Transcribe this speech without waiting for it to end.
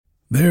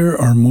There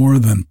are more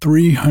than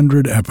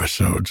 300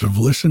 episodes of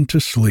Listen to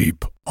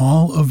Sleep,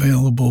 all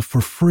available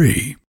for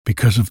free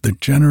because of the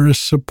generous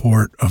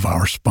support of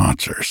our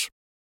sponsors.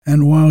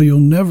 And while you'll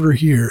never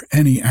hear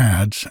any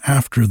ads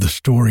after the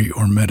story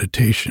or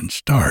meditation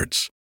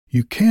starts,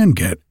 you can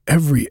get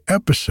every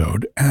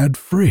episode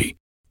ad-free,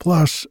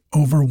 plus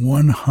over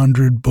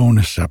 100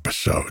 bonus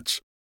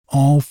episodes,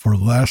 all for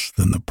less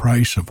than the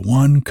price of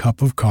one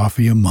cup of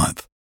coffee a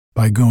month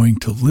by going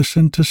to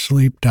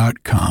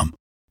listentosleep.com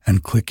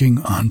and clicking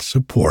on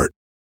support.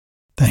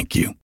 Thank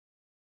you.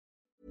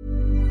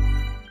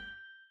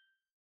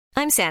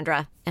 I'm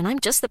Sandra, and I'm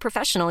just the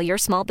professional your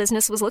small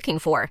business was looking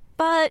for.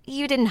 But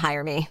you didn't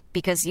hire me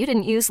because you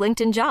didn't use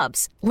LinkedIn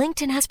Jobs.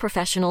 LinkedIn has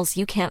professionals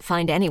you can't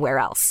find anywhere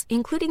else,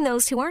 including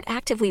those who aren't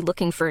actively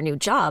looking for a new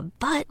job,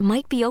 but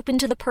might be open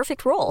to the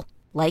perfect role,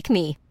 like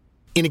me.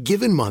 In a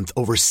given month,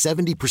 over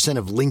 70%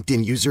 of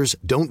LinkedIn users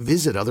don't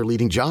visit other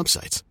leading job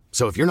sites.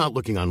 So if you're not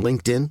looking on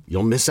LinkedIn,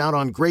 you'll miss out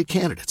on great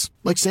candidates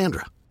like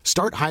Sandra.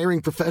 Start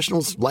hiring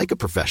professionals like a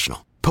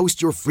professional.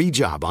 Post your free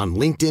job on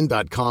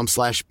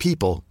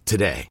linkedin.com/people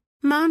today.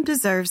 Mom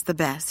deserves the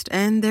best,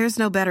 and there's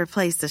no better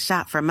place to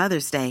shop for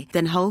Mother's Day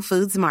than Whole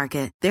Foods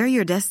Market. They're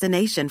your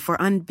destination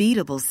for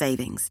unbeatable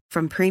savings,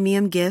 from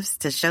premium gifts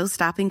to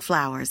show-stopping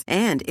flowers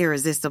and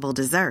irresistible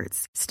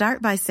desserts.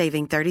 Start by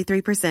saving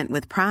 33%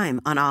 with Prime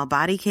on all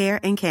body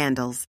care and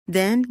candles.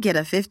 Then get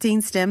a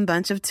 15-stem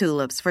bunch of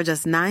tulips for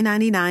just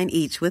 $9.99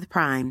 each with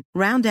Prime.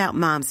 Round out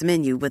Mom's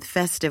menu with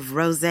festive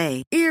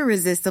rosé,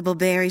 irresistible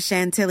berry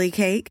chantilly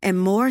cake,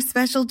 and more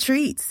special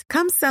treats.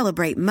 Come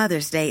celebrate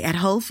Mother's Day at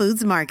Whole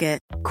Foods Market.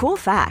 Cool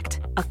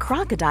fact, a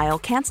crocodile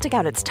can't stick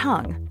out its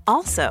tongue.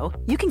 Also,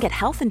 you can get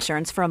health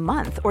insurance for a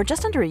month or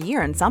just under a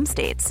year in some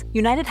states.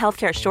 United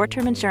Healthcare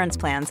short-term insurance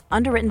plans,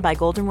 underwritten by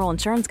Golden Rule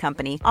Insurance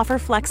Company, offer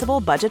flexible,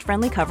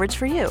 budget-friendly coverage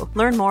for you.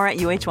 Learn more at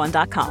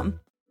uh1.com.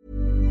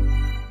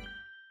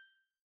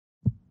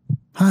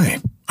 Hi,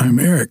 I'm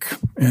Eric,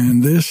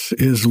 and this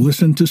is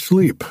Listen to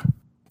Sleep.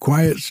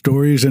 Quiet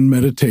stories and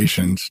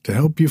meditations to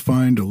help you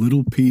find a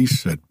little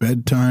peace at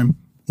bedtime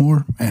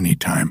or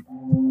anytime.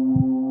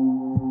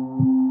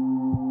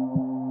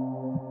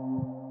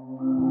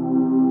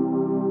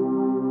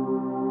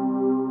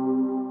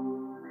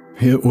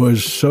 It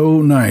was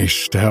so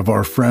nice to have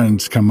our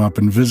friends come up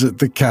and visit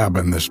the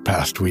cabin this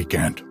past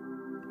weekend.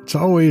 It's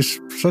always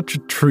such a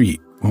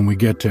treat when we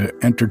get to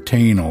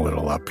entertain a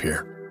little up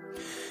here.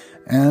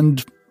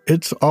 And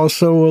it's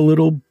also a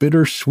little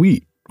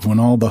bittersweet when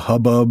all the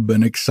hubbub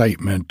and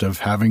excitement of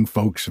having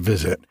folks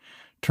visit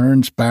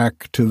turns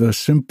back to the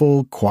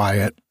simple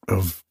quiet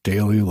of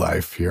daily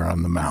life here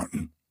on the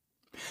mountain.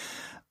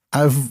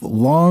 I've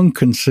long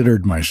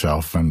considered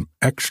myself an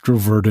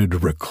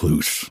extroverted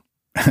recluse,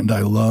 and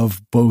I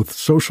love both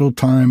social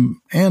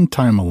time and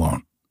time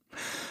alone.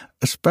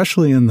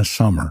 Especially in the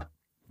summer,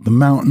 the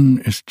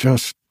mountain is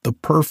just the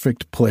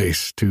perfect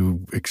place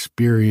to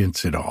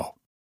experience it all.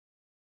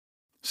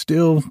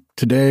 Still,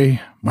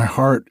 today, my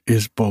heart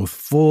is both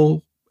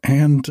full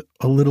and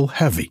a little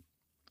heavy.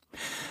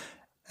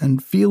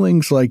 And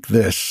feelings like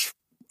this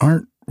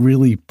aren't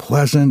really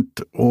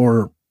pleasant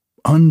or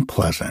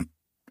unpleasant,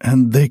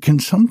 and they can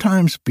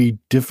sometimes be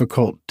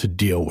difficult to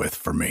deal with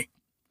for me.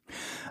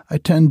 I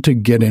tend to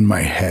get in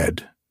my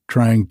head,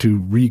 trying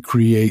to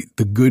recreate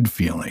the good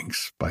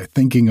feelings by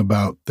thinking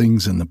about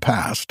things in the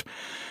past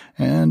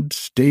and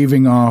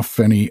staving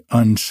off any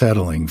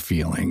unsettling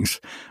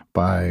feelings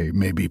by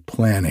maybe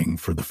planning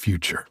for the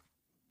future.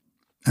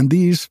 And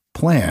these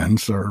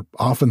plans are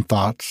often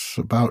thoughts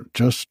about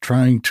just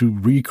trying to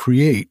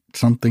recreate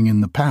something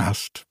in the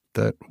past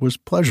that was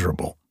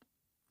pleasurable.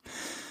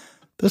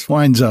 This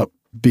winds up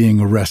being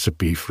a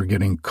recipe for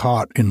getting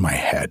caught in my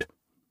head,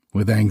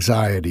 with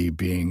anxiety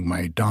being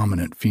my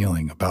dominant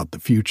feeling about the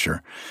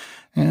future,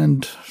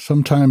 and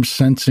sometimes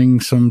sensing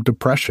some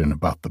depression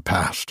about the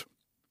past.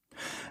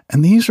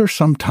 And these are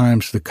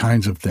sometimes the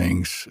kinds of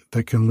things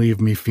that can leave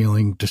me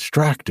feeling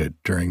distracted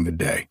during the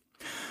day,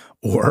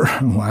 or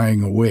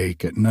lying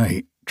awake at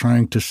night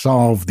trying to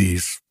solve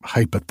these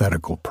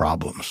hypothetical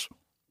problems.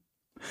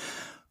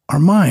 Our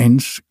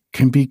minds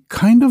can be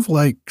kind of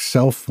like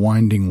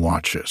self-winding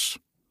watches.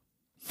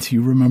 Do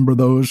you remember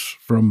those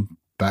from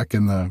back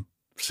in the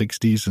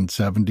 60s and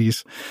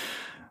 70s?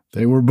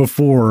 They were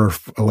before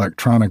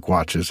electronic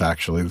watches,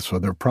 actually, so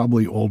they're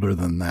probably older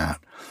than that.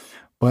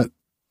 But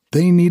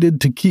they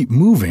needed to keep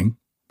moving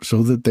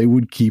so that they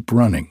would keep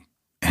running.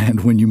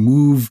 And when you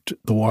moved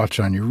the watch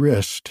on your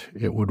wrist,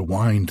 it would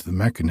wind the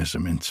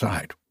mechanism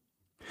inside.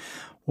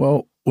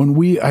 Well, when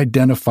we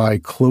identify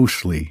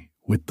closely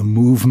with the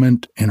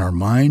movement in our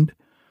mind,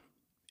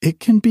 it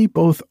can be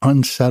both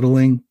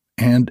unsettling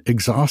and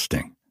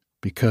exhausting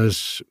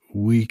because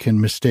we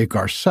can mistake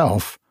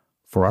ourselves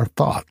for our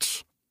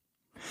thoughts.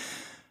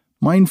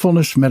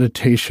 Mindfulness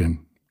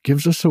meditation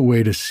gives us a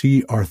way to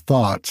see our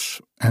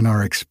thoughts and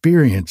our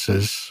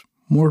experiences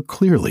more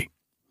clearly.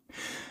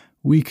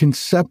 We can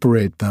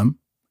separate them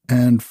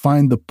and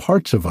find the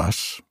parts of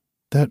us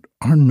that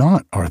are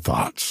not our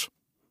thoughts,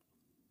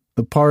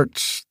 the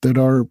parts that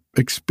are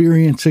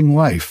experiencing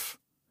life,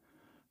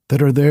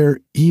 that are there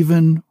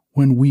even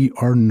when we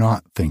are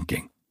not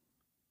thinking.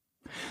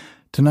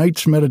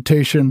 Tonight's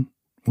meditation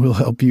will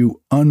help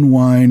you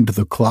unwind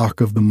the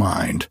clock of the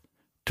mind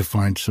to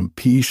find some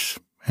peace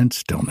and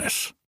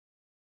stillness.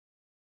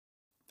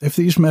 If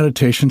these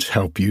meditations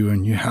help you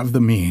and you have the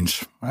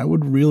means, I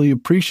would really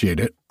appreciate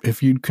it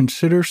if you'd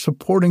consider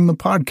supporting the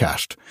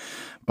podcast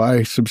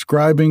by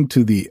subscribing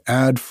to the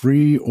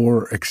ad-free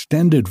or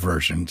extended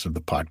versions of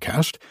the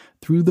podcast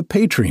through the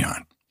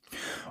Patreon.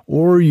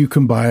 Or you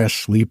can buy a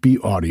sleepy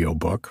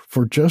audiobook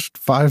for just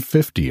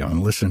 $5.50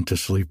 on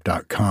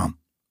listentosleep.com.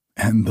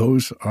 And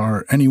those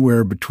are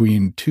anywhere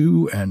between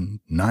 2 and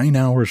 9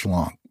 hours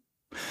long.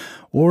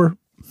 Or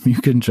you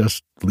can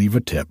just leave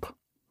a tip.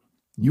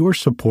 Your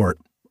support,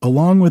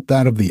 along with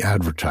that of the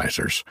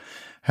advertisers,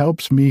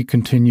 helps me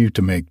continue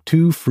to make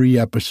 2 free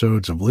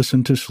episodes of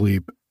Listen to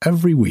Sleep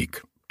every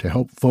week to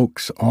help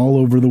folks all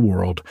over the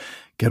world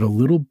get a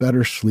little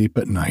better sleep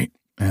at night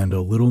and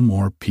a little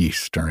more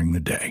peace during the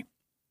day.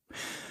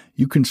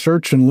 You can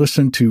search and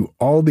listen to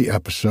all the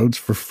episodes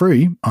for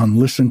free on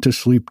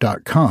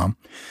listentosleep.com,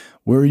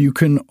 where you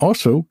can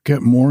also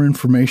get more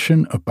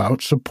information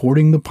about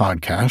supporting the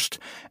podcast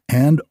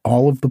and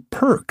all of the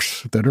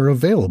perks that are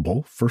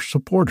available for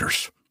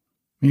supporters.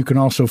 You can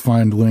also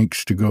find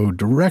links to go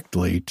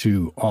directly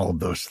to all of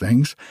those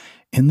things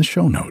in the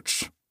show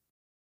notes.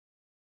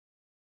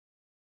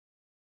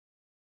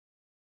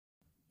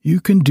 You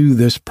can do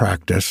this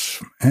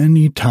practice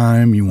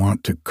anytime you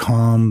want to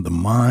calm the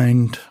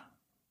mind,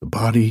 the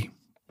body,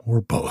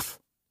 or both.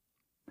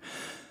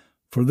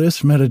 For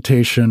this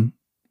meditation,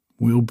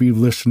 we'll be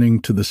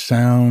listening to the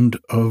sound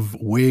of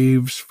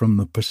waves from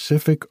the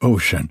Pacific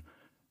Ocean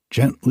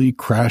gently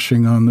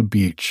crashing on the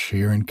beach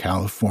here in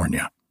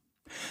California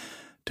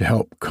to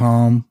help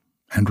calm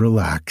and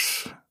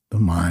relax the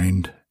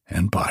mind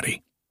and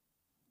body.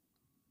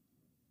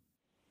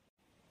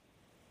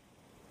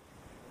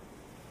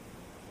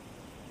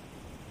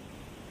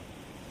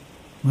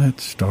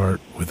 Let's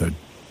start with a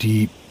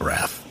deep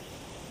breath.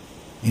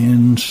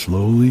 In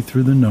slowly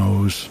through the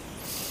nose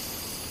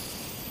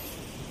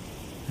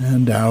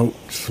and out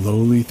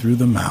slowly through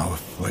the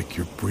mouth like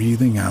you're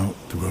breathing out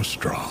through a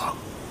straw.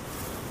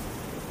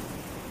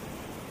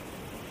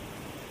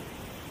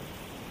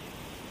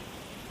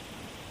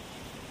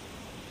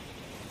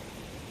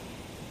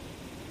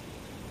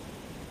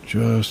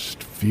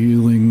 Just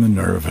feeling the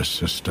nervous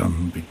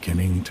system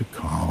beginning to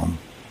calm.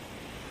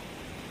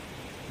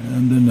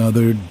 And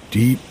another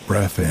deep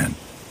breath in.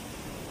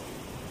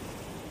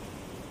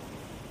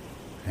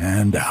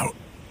 And out.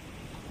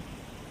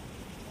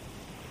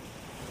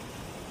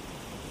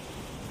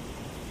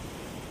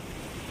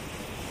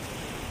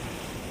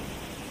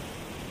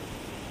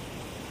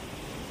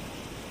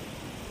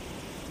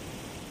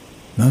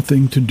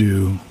 Nothing to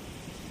do,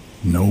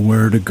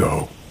 nowhere to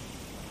go,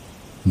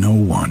 no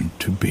one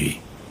to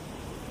be.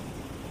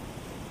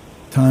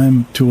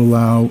 Time to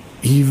allow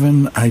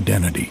even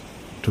identity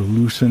to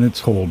loosen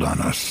its hold on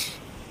us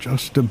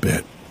just a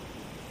bit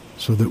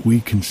so that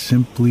we can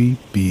simply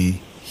be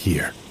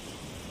here,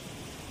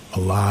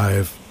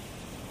 alive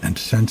and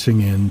sensing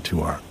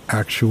into our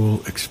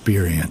actual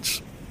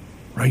experience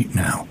right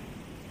now.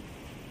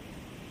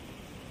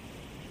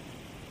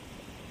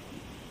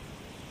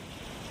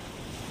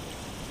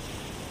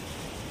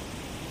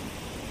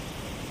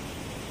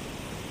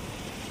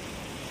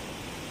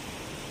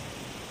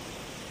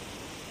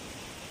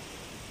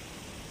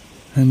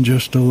 And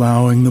just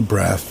allowing the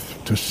breath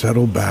to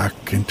settle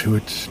back into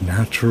its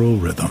natural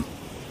rhythm.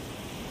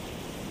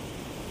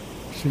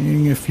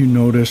 Seeing if you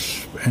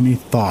notice any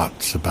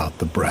thoughts about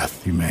the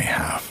breath you may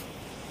have.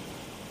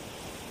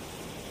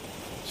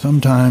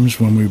 Sometimes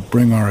when we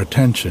bring our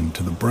attention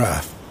to the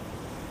breath,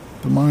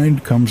 the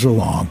mind comes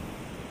along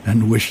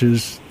and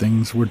wishes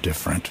things were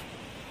different.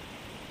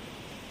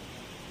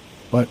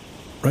 But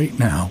right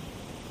now,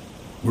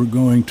 we're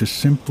going to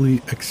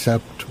simply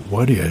accept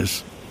what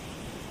is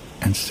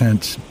and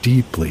sense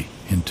deeply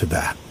into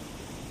that.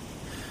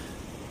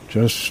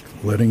 Just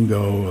letting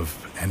go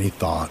of any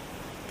thought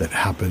that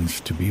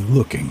happens to be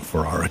looking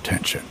for our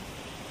attention.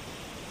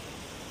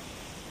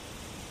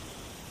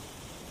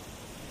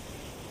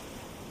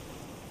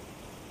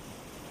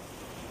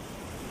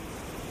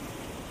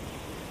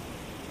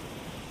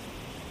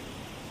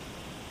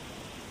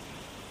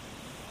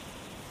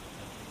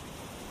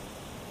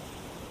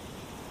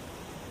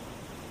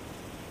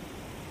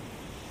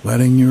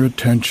 Letting your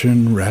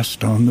attention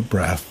rest on the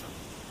breath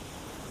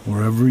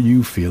wherever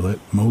you feel it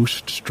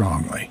most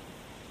strongly.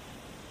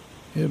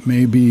 It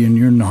may be in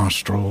your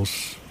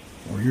nostrils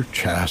or your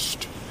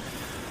chest,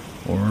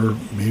 or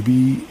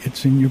maybe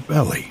it's in your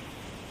belly.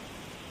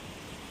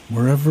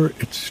 Wherever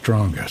it's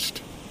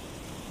strongest,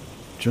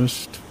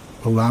 just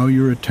allow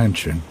your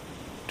attention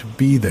to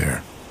be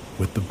there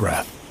with the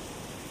breath.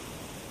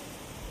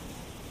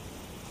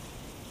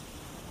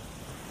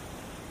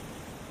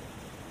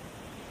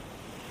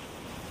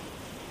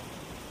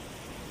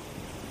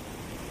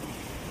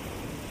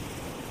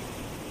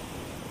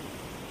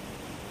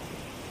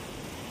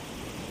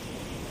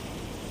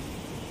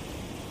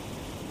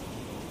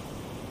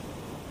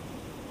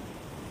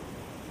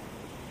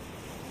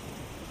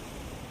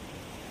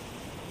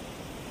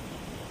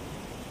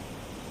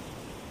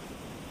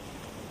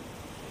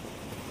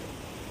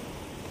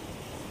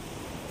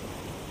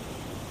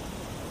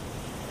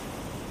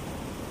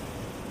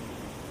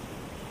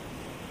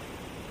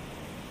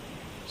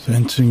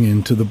 Sensing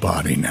into the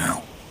body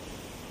now.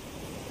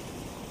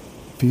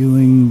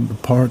 Feeling the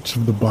parts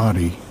of the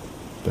body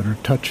that are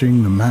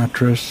touching the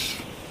mattress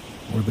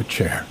or the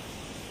chair.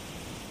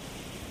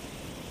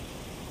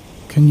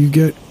 Can you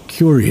get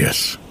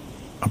curious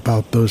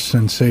about those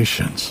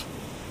sensations?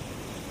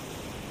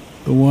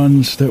 The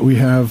ones that we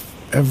have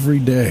every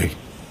day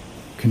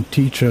can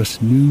teach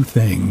us new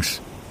things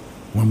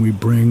when we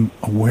bring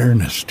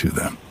awareness to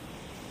them.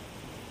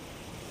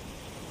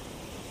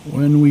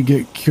 When we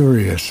get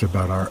curious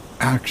about our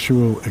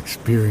actual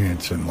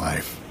experience in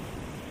life,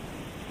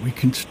 we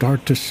can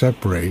start to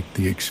separate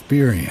the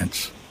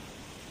experience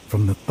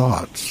from the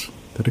thoughts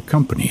that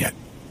accompany it.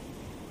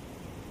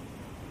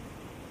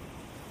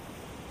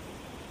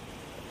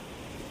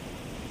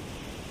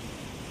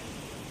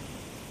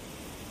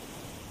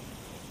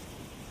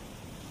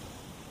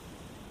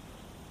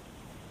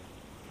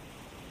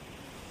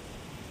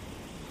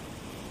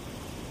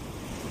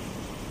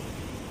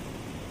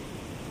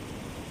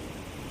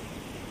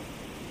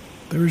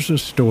 There's a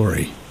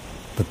story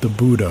that the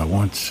Buddha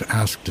once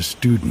asked a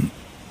student,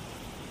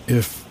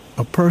 if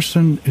a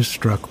person is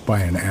struck by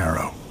an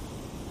arrow,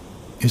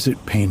 is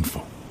it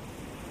painful?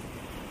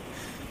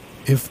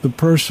 If the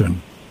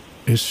person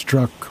is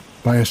struck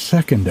by a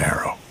second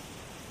arrow,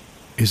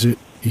 is it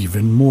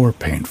even more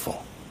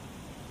painful?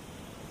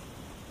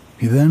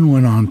 He then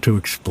went on to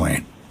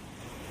explain,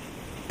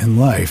 in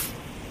life,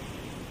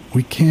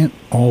 we can't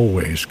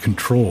always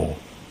control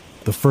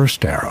the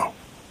first arrow,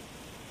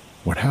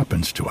 what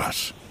happens to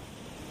us.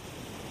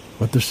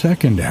 But the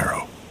second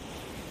arrow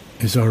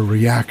is our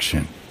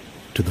reaction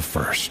to the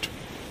first.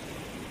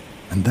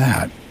 And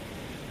that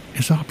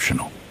is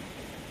optional.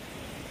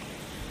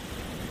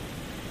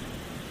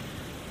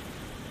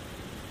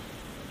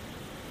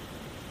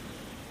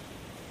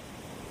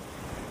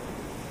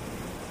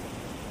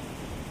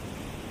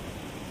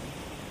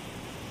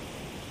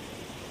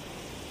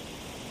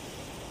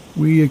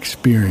 We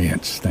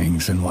experience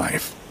things in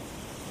life.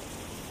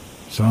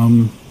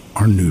 Some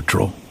are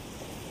neutral,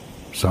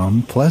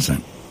 some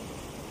pleasant,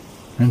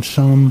 and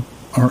some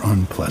are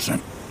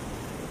unpleasant.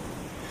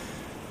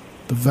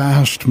 The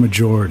vast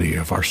majority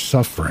of our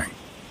suffering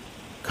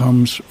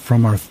comes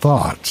from our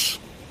thoughts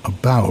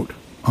about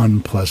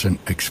unpleasant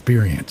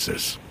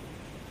experiences.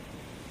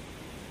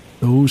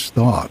 Those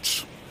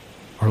thoughts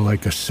are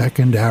like a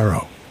second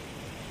arrow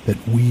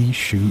that we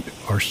shoot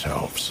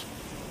ourselves.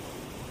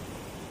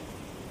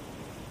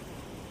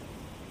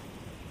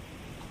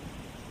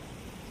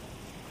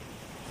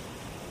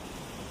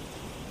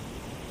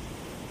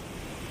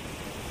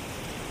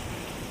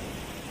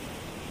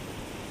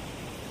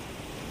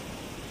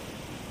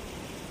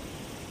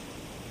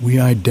 We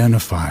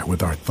identify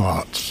with our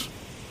thoughts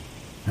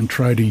and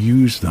try to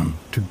use them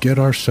to get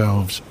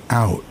ourselves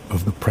out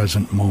of the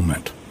present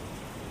moment,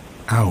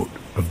 out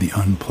of the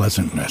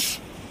unpleasantness,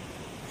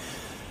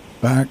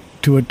 back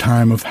to a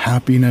time of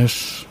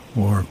happiness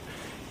or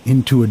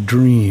into a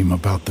dream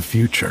about the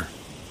future.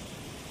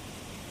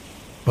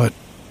 But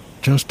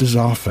just as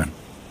often,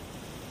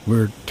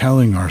 we're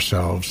telling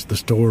ourselves the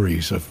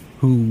stories of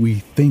who we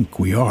think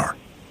we are,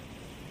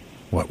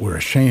 what we're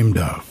ashamed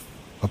of,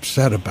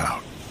 upset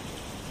about,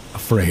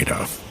 afraid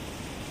of.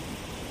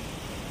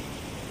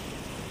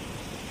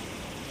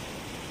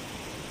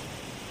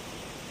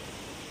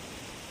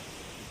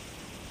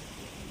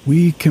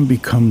 We can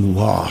become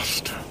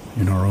lost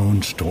in our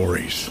own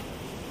stories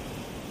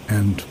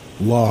and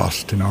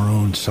lost in our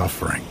own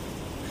suffering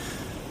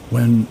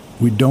when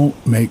we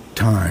don't make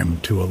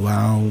time to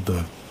allow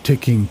the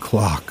ticking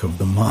clock of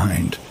the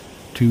mind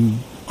to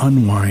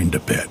unwind a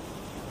bit,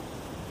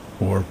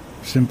 or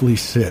simply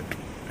sit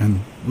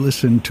and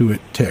listen to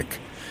it tick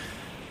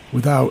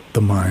without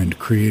the mind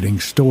creating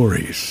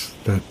stories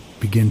that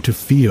begin to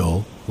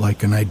feel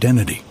like an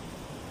identity.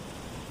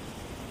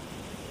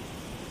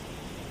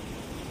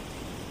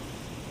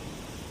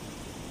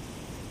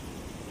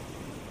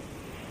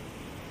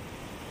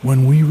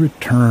 When we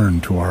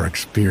return to our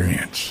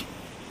experience,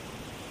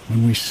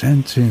 when we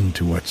sense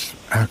into what's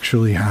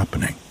actually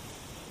happening,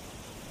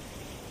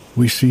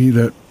 we see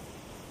that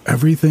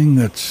everything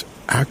that's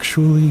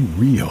actually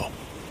real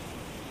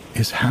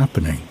is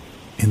happening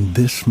in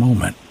this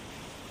moment.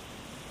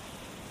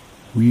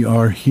 We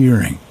are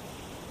hearing,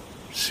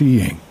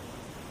 seeing,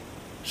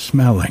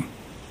 smelling,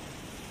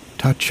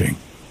 touching,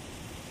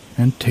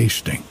 and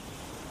tasting.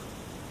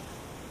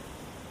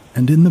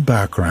 And in the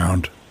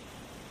background,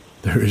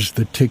 there is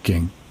the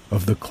ticking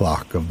of the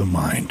clock of the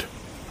mind.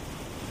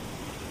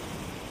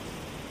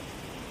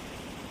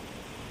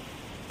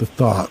 The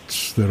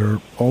thoughts that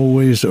are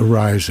always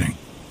arising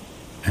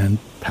and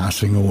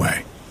passing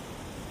away.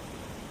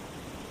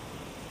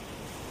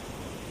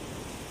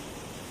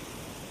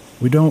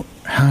 We don't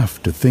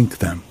have to think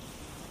them.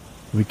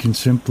 We can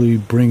simply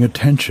bring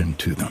attention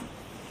to them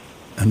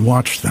and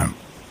watch them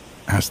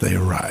as they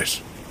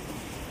arise.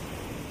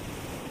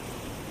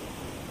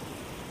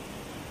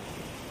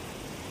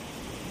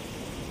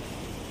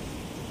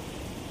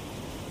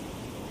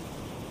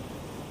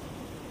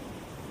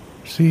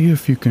 See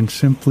if you can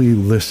simply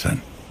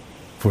listen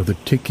for the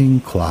ticking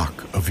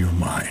clock of your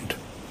mind.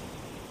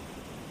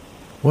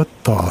 What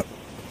thought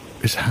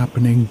is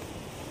happening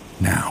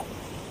now?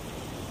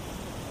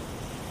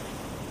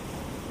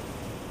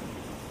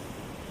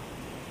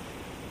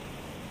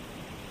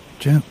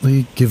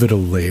 Gently give it a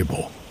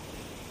label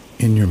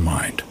in your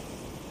mind.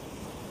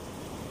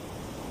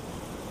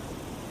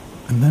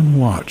 And then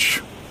watch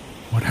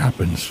what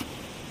happens.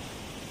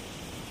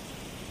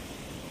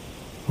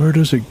 Where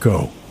does it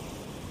go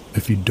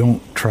if you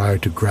don't try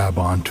to grab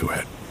onto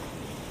it?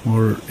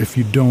 Or if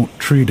you don't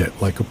treat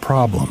it like a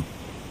problem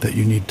that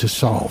you need to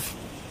solve?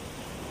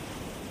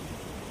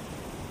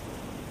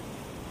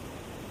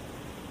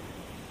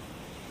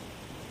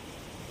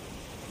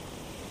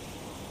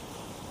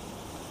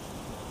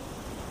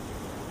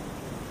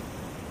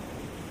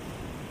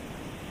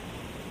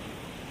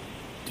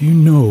 Do you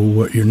know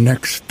what your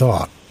next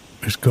thought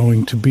is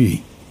going to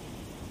be?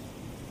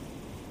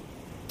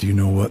 Do you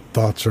know what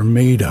thoughts are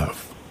made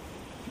of,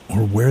 or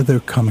where they're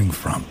coming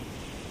from?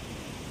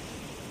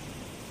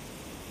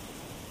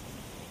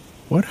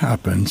 What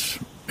happens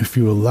if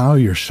you allow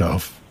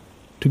yourself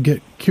to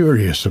get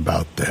curious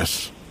about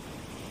this?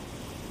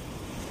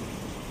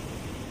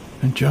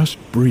 And just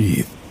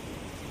breathe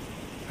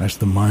as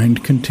the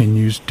mind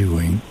continues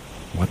doing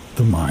what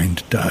the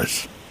mind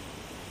does.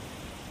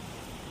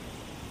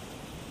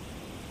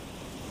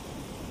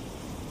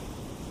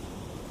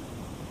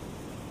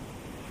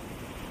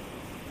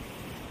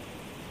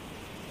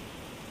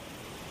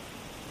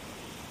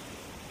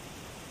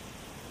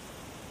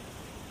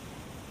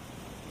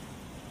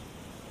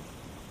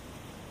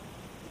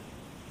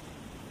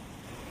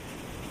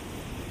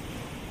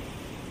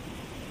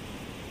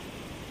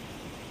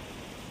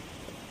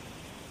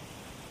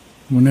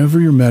 Whenever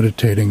you're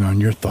meditating on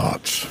your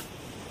thoughts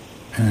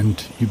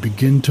and you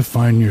begin to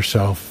find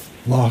yourself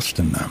lost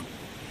in them,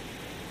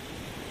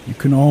 you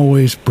can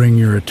always bring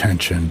your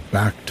attention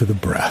back to the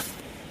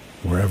breath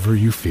wherever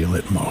you feel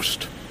it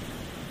most.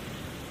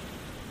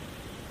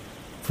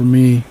 For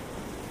me,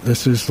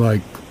 this is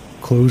like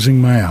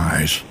closing my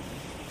eyes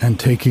and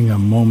taking a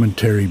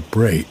momentary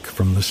break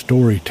from the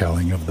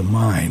storytelling of the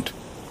mind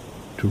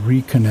to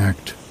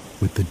reconnect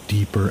with the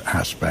deeper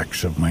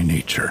aspects of my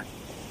nature.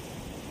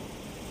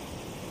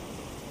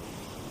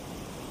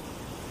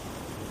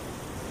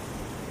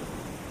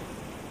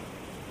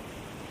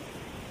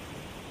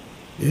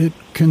 It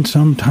can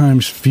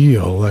sometimes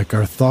feel like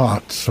our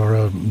thoughts are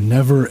a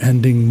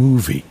never-ending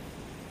movie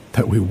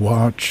that we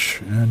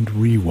watch and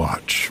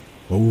rewatch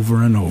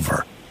over and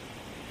over,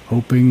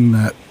 hoping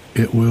that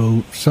it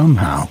will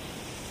somehow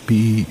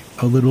be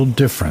a little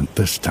different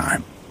this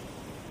time.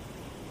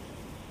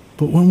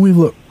 But when we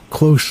look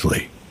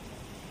closely,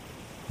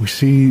 we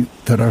see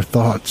that our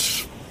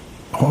thoughts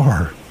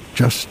are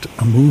just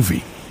a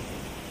movie,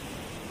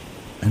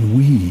 and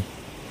we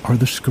are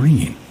the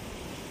screen.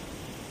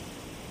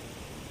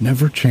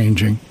 Never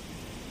changing,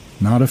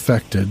 not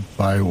affected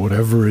by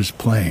whatever is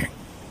playing.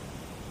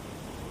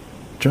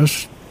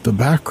 Just the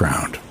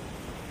background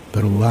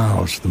that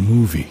allows the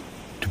movie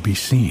to be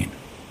seen.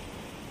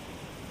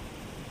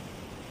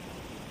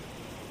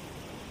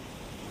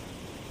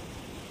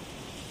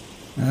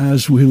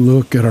 As we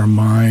look at our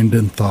mind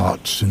and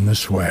thoughts in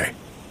this way,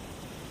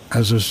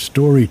 as a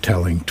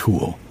storytelling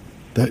tool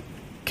that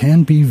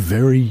can be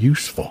very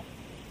useful,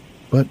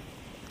 but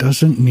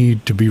doesn't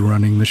need to be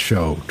running the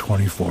show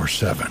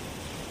 24/7.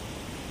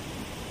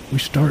 We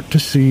start to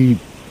see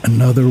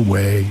another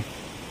way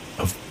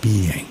of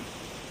being.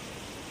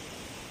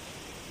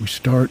 We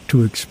start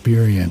to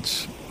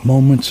experience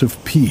moments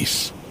of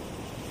peace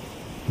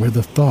where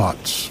the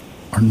thoughts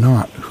are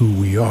not who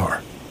we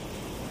are,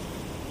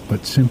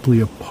 but simply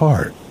a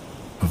part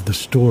of the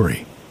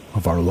story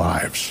of our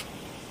lives.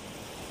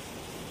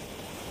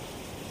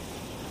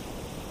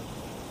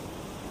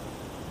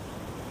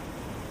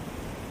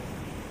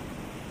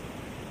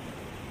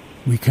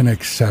 We can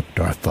accept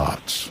our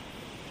thoughts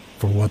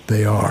for what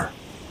they are.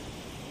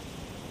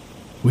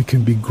 We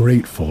can be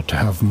grateful to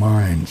have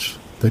minds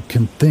that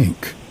can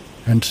think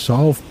and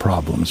solve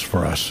problems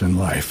for us in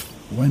life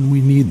when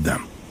we need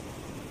them.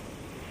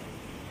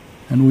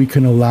 And we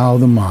can allow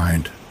the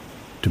mind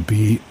to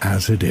be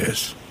as it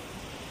is,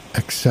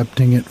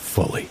 accepting it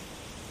fully,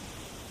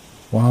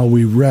 while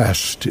we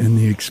rest in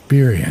the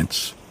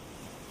experience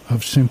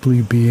of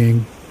simply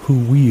being who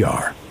we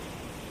are,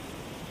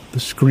 the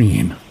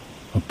screen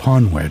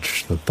upon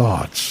which the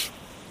thoughts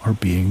are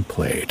being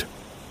played.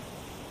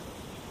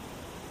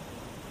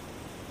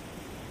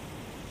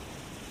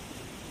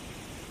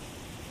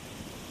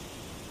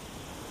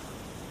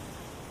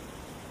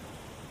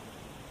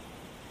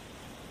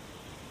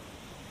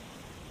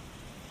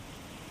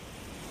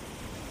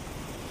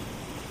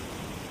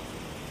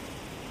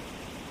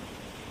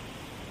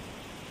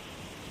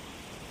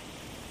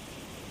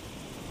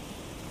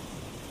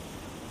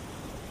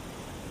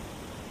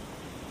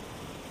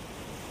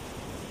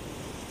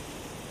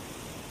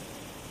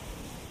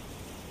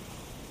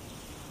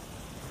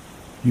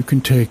 You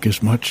can take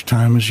as much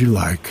time as you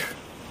like,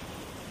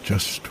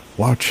 just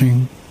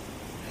watching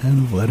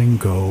and letting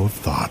go of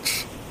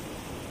thoughts.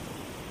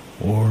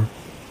 or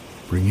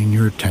bringing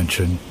your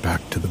attention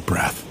back to the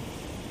breath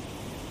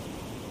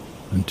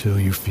until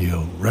you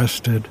feel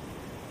rested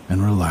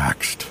and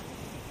relaxed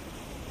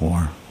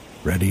or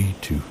ready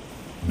to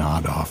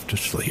nod off to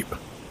sleep.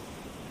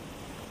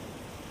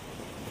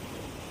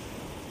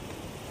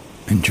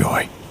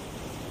 Enjoy.